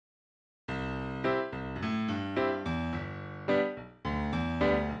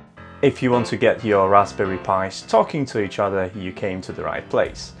If you want to get your Raspberry Pis talking to each other, you came to the right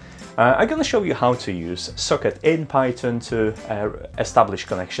place. I'm going to show you how to use socket in Python to establish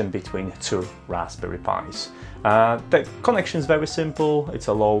connection between two Raspberry Pis. The connection is very simple. It's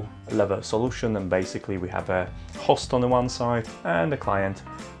a low-level solution, and basically we have a host on the one side and a client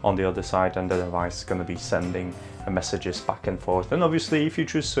on the other side, and the device is going to be sending messages back and forth. And obviously, if you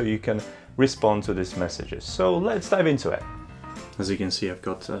choose so, you can respond to these messages. So let's dive into it. As you can see, I've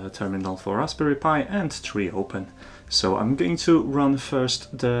got a terminal for Raspberry Pi and tree open. So I'm going to run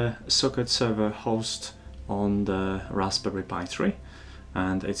first the socket server host on the Raspberry Pi 3,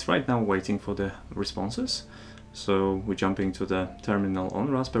 and it's right now waiting for the responses. So we're jumping to the terminal on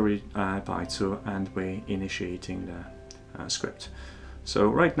Raspberry Pi 2 and we're initiating the script. So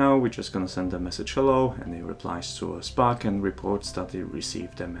right now we're just going to send a message hello, and it replies to us back and reports that it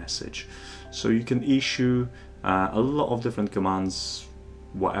received the message. So you can issue a lot of different commands,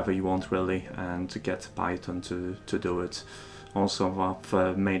 whatever you want really, and to get Python to do it. Also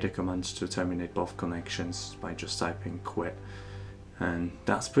I've made a command to terminate both connections by just typing quit, and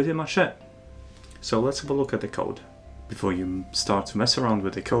that's pretty much it. So let's have a look at the code. Before you start to mess around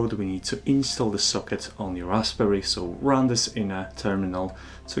with the code, we need to install the socket on your Raspberry, so run this in a terminal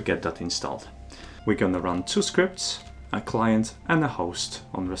to get that installed. We're going to run two scripts, a client and a host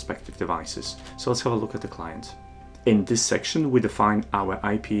on respective devices. So let's have a look at the client. In this section we define our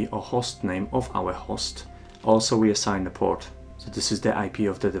IP or host name of our host. Also we assign a port. So this is the IP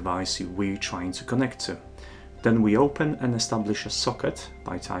of the device we're trying to connect to. Then we open and establish a socket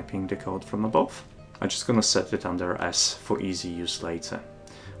by typing the code from above. I'm just gonna set it under S for easy use later.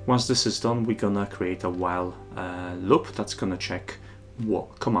 Once this is done, we're gonna create a while loop that's gonna check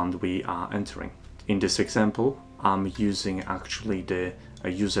what command we are entering. In this example, I'm using actually the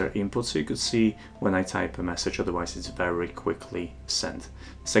user input, so you could see when I type a message, otherwise it's very quickly sent.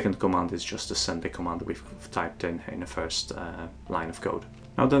 The second command is just to send the command we've typed in the first line of code.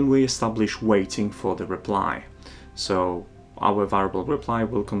 Now then we establish waiting for the reply. So our variable reply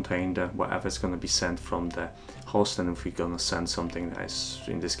will contain whatever is going to be sent from the host, and if we're going to send something that is,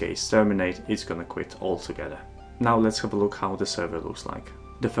 in this case, terminate, it's going to quit altogether. Now let's have a look how the server looks like.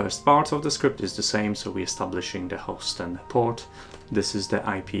 The first part of the script is the same, so we're establishing the host and the port. This is the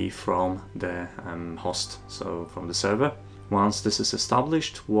IP from the host, so from the server. Once this is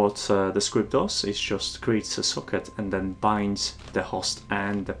established, what the script does is just creates a socket and then binds the host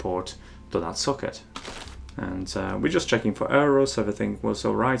and the port to that socket. And we're just checking for errors, everything was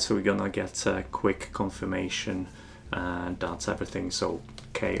alright, so we're gonna get a quick confirmation that everything's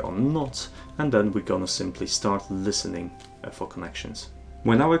okay or not, and then we're gonna simply start listening for connections.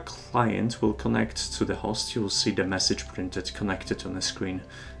 When our client will connect to the host, you'll see the message printed connected on the screen.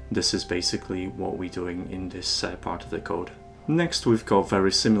 This is basically what we're doing in this part of the code. Next, we've got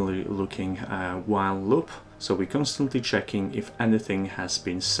very similarly looking while loop, so we're constantly checking if anything has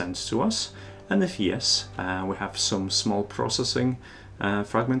been sent to us. And if yes, we have some small processing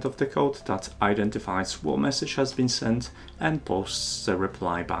fragment of the code that identifies what message has been sent and posts the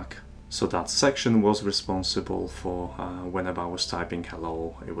reply back. So that section was responsible for whenever I was typing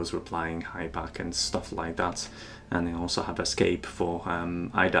hello, it was replying hi back and stuff like that. And I also have escape for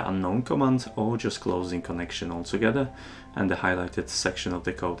either unknown command or just closing connection altogether. And the highlighted section of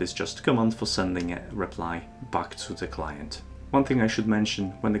the code is just command for sending a reply back to the client. One thing I should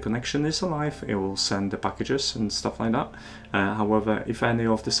mention, when the connection is alive, it will send the packages and stuff like that. However, if any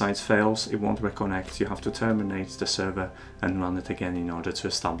of the sites fails, it won't reconnect. You have to terminate the server and run it again in order to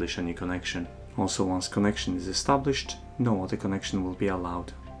establish a new connection. Also, once connection is established, no other connection will be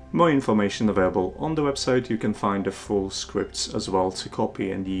allowed. More information available on the website. You can find the full scripts as well to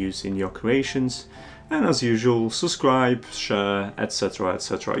copy and use in your creations. And as usual, subscribe, share, etc,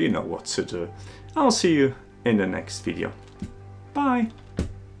 etc. You know what to do. I'll see you in the next video. Bye!